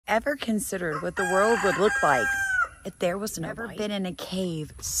ever considered what the world would look like if there was no light? Ever been in a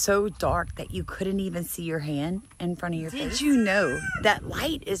cave so dark that you couldn't even see your hand in front of your face? Did you know that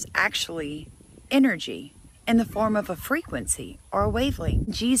light is actually energy in the form of a frequency or a wavelength?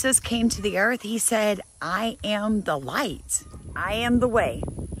 Jesus came to the earth. He said, I am the light. I am the way.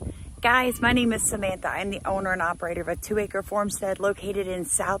 Guys, my name is Samantha. I'm the owner and operator of a 2-acre farmstead located in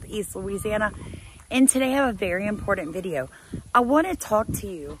Southeast Louisiana. And today I have a very important video. I want to talk to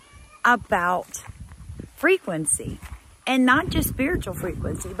you about frequency, and not just spiritual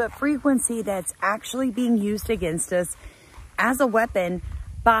frequency, but frequency that's actually being used against us as a weapon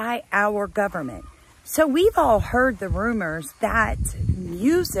by our government. So we've all heard the rumors that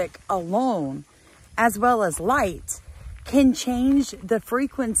music alone, as well as light, can change the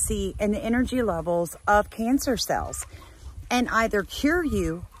frequency and the energy levels of cancer cells and either cure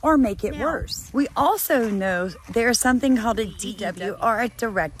you or make it worse. We also know there's something called a DW, or a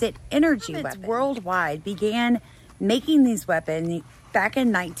directed energy weapon. Worldwide began making these weapons back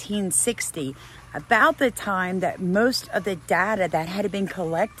in 1960, about the time that most of the data that had been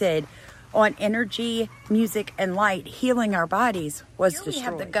collected on energy, music, and light healing our bodies was destroyed. We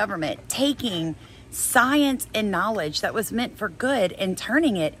have the government taking science and knowledge that was meant for good and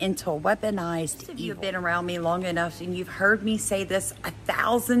turning it into a weaponized evil. You've been around me long enough and you've heard me say this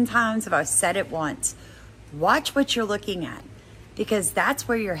 1,000 times if I've said it once. Watch what you're looking at, because that's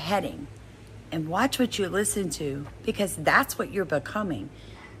where you're heading. And watch what you listen to, because that's what you're becoming.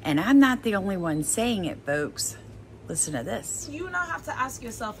 And I'm not the only one saying it, folks. Listen to this. You now have to ask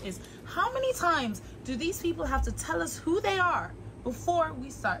yourself is, how many times do these people have to tell us who they are before we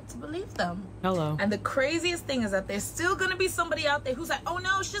start to believe them? Hello. And the craziest thing is that there's still gonna be somebody out there who's like, oh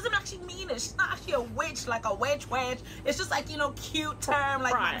no, she doesn't actually mean it. She's not actually a witch, like a witch. It's just like, you know, cute term,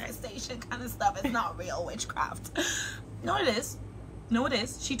 like manifestation kind of stuff. It's not real witchcraft. No, it is. No, it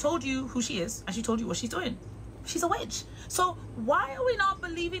is. She told you who she is, and she told you what she's doing. She's a witch. So why are we not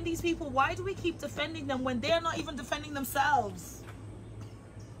believing these people? Why do we keep defending them when they're not even defending themselves?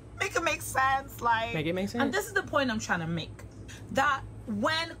 Make it make sense. Like, make it make sense. And this is the point I'm trying to make. That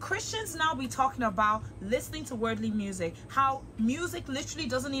when Christians now be talking about listening to worldly music, how music literally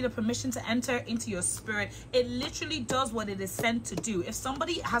doesn't need a permission to enter into your spirit. It literally does what it is sent to do. If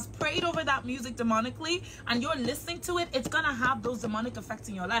somebody has prayed over that music demonically and you're listening to it, it's gonna have those demonic effects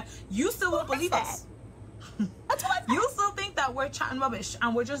in your life. You still won't believe us. That's what you still think that we're chatting rubbish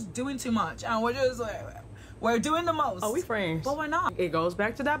and we're just doing too much and we're doing the most. Oh, we friends. But we're not. It goes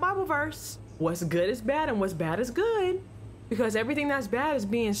back to that Bible verse. What's good is bad and what's bad is good. Because everything that's bad is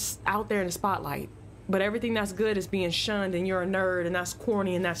being out there in the spotlight. But everything that's good is being shunned, and you're a nerd, and that's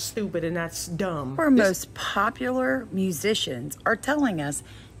corny, and that's stupid, and that's dumb. Our most popular musicians are telling us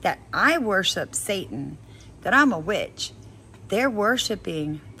that I worship Satan, that I'm a witch. They're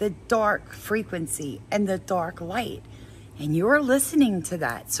worshiping the dark frequency and the dark light. And you're listening to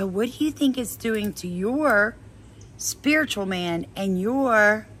that. So what do you think it's doing to your spiritual man and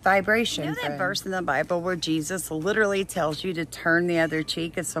your vibration? You know that verse in the Bible where Jesus literally tells you to turn the other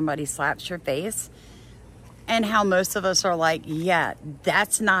cheek if somebody slaps your face? And how most of us are like, yeah,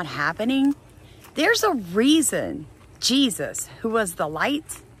 that's not happening. There's a reason Jesus, who was the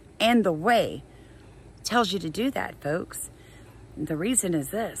light and the way, tells you to do that, folks. The reason is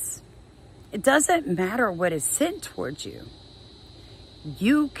this: it doesn't matter what is sent towards you.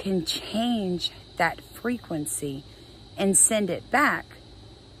 You can change that frequency and send it back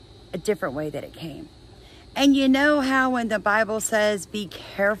a different way that it came. And you know how when the Bible says, be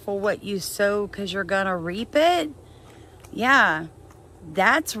careful what you sow because you're going to reap it? Yeah,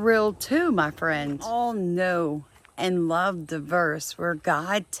 that's real too, my friend. We all know and love the verse where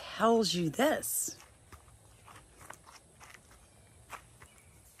God tells you this.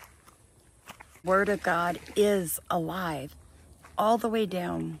 Word of God is alive all the way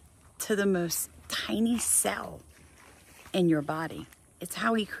down to the most tiny cell in your body. It's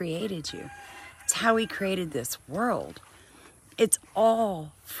how he created you. It's how he created this world. It's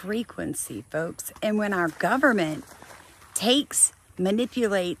all frequency, folks. And when our government takes,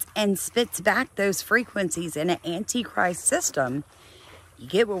 manipulates, and spits back those frequencies in an antichrist system, you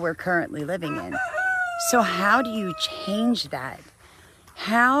get what we're currently living in. So how do you change that?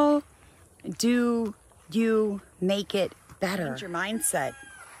 How do you make it better? Change your mindset.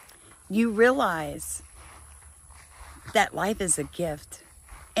 You realize that life is a gift,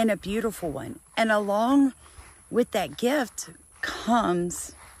 and a beautiful one. And along with that gift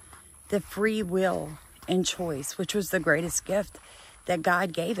comes the free will and choice, which was the greatest gift that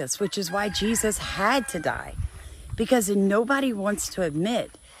God gave us, which is why Jesus had to die. Because nobody wants to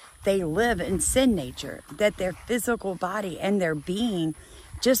admit they live in sin nature, that their physical body and their being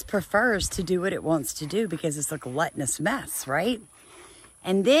just prefers to do what it wants to do because it's a gluttonous mess, right?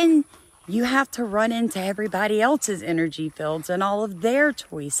 And then you have to run into everybody else's energy fields and all of their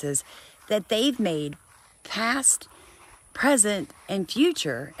choices that they've made, past, present, and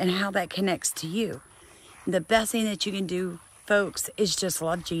future, and how that connects to you. The best thing that you can do, folks, is just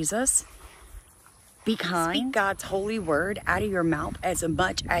love Jesus. Be kind. Speak God's holy word out of your mouth as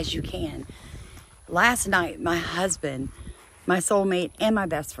much as you can. Last night, my husband, my soulmate, and my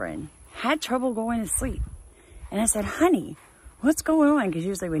best friend had trouble going to sleep. And I said, honey, what's going on? Because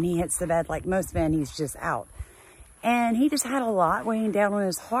usually when he hits the bed, like most men, he's just out. And he just had a lot weighing down on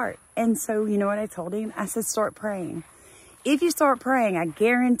his heart. And so, you know what I told him? I said, start praying. If you start praying, I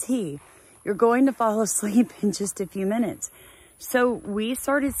guarantee you're going to fall asleep in just a few minutes. So we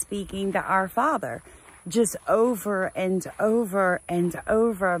started speaking to our Father, just over and over and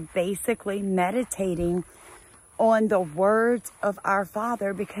over, basically meditating on the words of our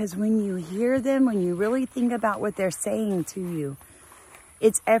Father, because when you hear them, when you really think about what they're saying to you,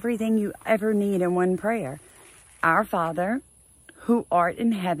 it's everything you ever need in one prayer. Our Father, who art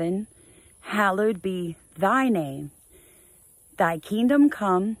in heaven, hallowed be thy name. Thy kingdom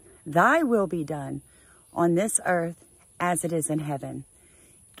come, thy will be done on this earth as it is in heaven.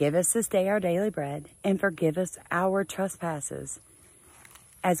 Give us this day our daily bread, and forgive us our trespasses,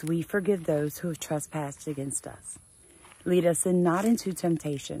 as we forgive those who have trespassed against us. Lead us not into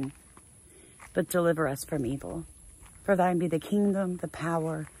temptation, but deliver us from evil. For thine be the kingdom, the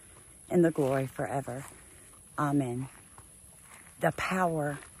power, and the glory forever. Amen. The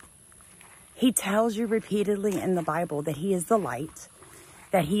power. He tells you repeatedly in the Bible that he is the light,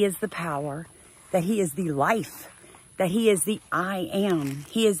 that he is the power, that he is the life, that he is the I am.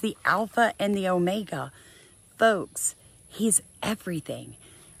 He is the Alpha and the Omega. Folks, he's everything.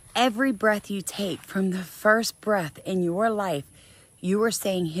 Every breath you take, from the first breath in your life, you are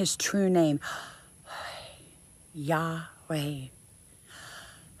saying his true name. Yahweh.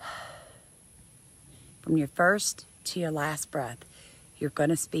 From your first to your last breath, you're going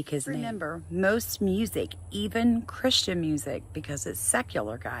to speak his name. Remember, most music, even Christian music, because it's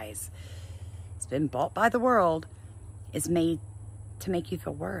secular, guys, it's been bought by the world, is made to make you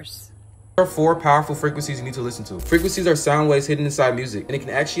feel worse. There are 4 powerful frequencies you need to listen to. Frequencies are sound waves hidden inside music, and it can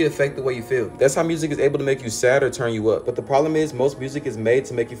actually affect the way you feel. That's how music is able to make you sad or turn you up. But the problem is, most music is made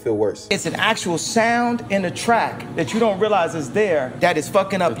to make you feel worse. It's an actual sound in the track that you don't realize is there that is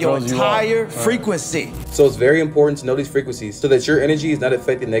fucking up your entire frequency. So it's very important to know these frequencies so that your energy is not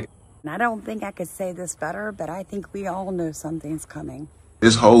affected negatively. And I don't think I could say this better, but I think we all know something's coming.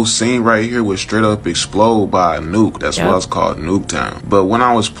 This whole scene right here was straight up explode by a nuke. That's why it's called Nuketown. But when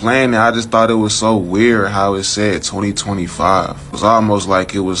I was playing it, I just thought it was so weird how it said 2025. It was almost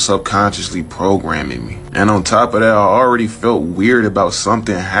like it was subconsciously programming me. And on top of that, I already felt weird about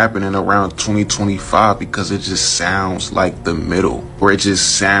something happening around 2025 because it just sounds like the middle. Or it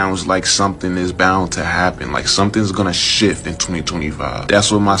just sounds like something is bound to happen. Like something's gonna shift in 2025.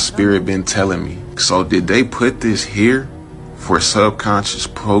 That's what my spirit been telling me. So did they put this here for subconscious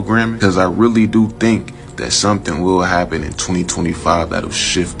programming? Because I really do think that something will happen in 2025 that'll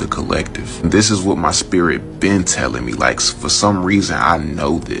shift the collective. And this is what my spirit been telling me. Like, for some reason, I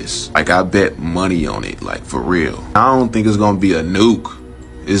know this. Like, I bet money on it, like, for real. I don't think it's gonna be a nuke.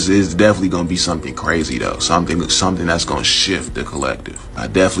 It's definitely gonna be something crazy though. Something that's gonna shift the collective. I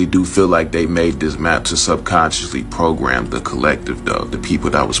definitely do feel like they made this map to subconsciously program the collective though. The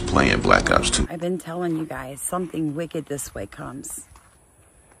people that was playing Black Ops 2. I've been telling you guys, something wicked this way comes.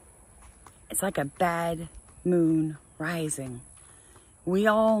 It's like a bad moon rising. We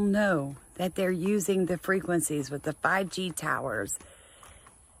all know that they're using the frequencies with the 5G towers,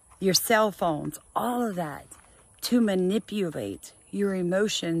 your cell phones, all of that, to manipulate your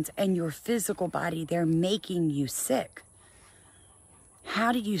emotions and your physical body. They're making you sick.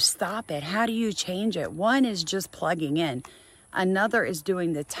 How do you stop it? How do you change it? One is just plugging in. Another is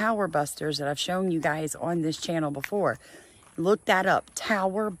doing the tower busters that I've shown you guys on this channel before. Look that up,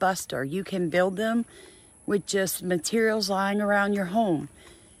 tower buster. You can build them with just materials lying around your home,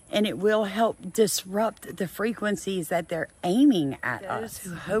 and it will help disrupt the frequencies that they're aiming at us. Those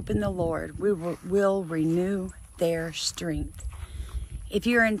who hope in the Lord, we will renew their strength. If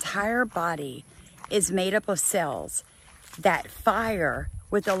your entire body is made up of cells that fire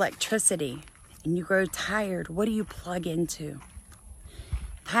with electricity and you grow tired, what do you plug into?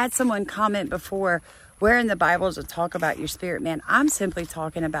 I've had someone comment before, where in the Bible does it talk about your spirit man? I'm simply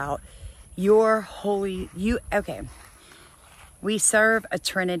talking about your holy, okay. We serve a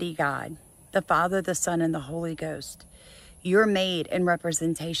Trinity God, the Father, the Son, and the Holy Ghost. You're made in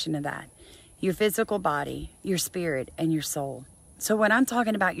representation of that. Your physical body, your spirit, and your soul. So when I'm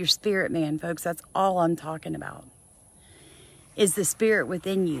talking about your spirit man, folks, that's all I'm talking about. Is the spirit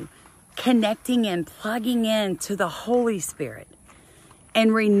within you. Connecting and plugging in to the Holy Spirit.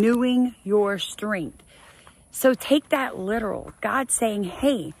 And renewing your strength. So take that literal. God saying,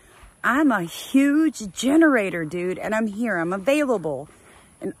 hey, I'm a huge generator, dude. And I'm here. I'm available.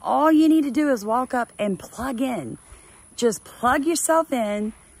 And all you need to do is walk up and plug in. Just plug yourself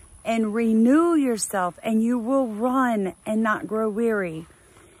in and renew yourself, and you will run and not grow weary.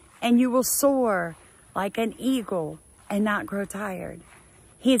 And you will soar like an eagle and not grow tired.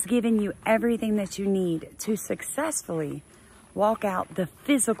 He has given you everything that you need to successfully walk out the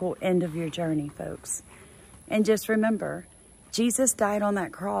physical end of your journey, folks. And just remember, Jesus died on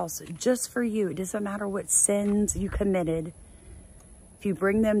that cross just for you. It doesn't matter what sins you committed. If you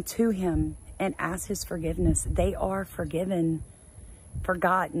bring them to him and ask his forgiveness, they are forgiven,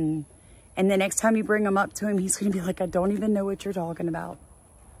 forgotten. And the next time you bring them up to him, he's going to be like, I don't even know what you're talking about.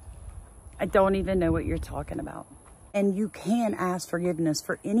 I don't even know what you're talking about. And you can ask forgiveness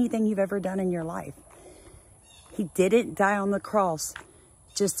for anything you've ever done in your life. He didn't die on the cross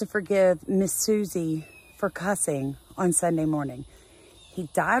just to forgive Miss Susie for cussing on Sunday morning. He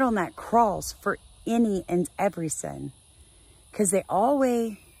died on that cross for any and every sin, because they all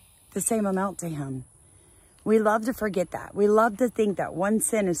weigh the same amount to him. We love to forget that. We love to think that one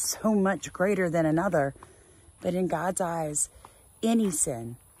sin is so much greater than another. But in God's eyes, any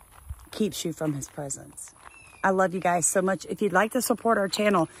sin keeps you from his presence. I love you guys so much. If you'd like to support our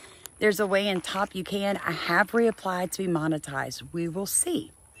channel, there's a way in top you can. I have reapplied to be monetized. We will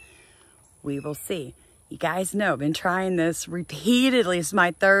see. We will see. You guys know I've been trying this repeatedly. It's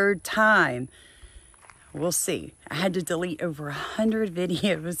my third time. We'll see. I had to delete over 100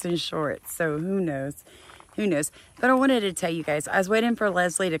 videos and shorts, so who knows? Who knows? But I wanted to tell you guys, I was waiting for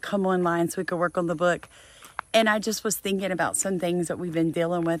Leslie to come online so we could work on the book, and I just was thinking about some things that we've been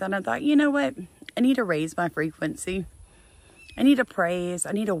dealing with, and I thought, you know what? I need to raise my frequency. I need to praise.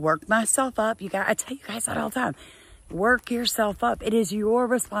 I need to work myself up. You guys, I tell you guys that all the time. Work yourself up. It is your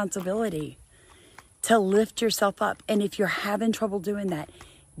responsibility to lift yourself up, and if you're having trouble doing that,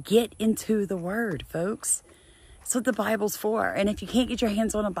 get into the Word, folks. That's what the Bible's for. And if you can't get your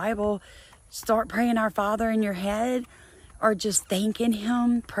hands on a Bible, start praying Our Father in your head, or just thanking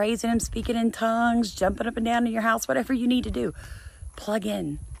him, praising him, speaking in tongues, jumping up and down in your house, whatever you need to do. Plug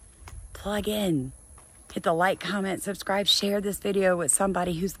in. Plug in. Hit the like, comment, subscribe, share this video with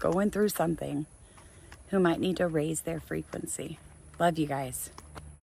somebody who's going through something, who might need to raise their frequency. Love you guys.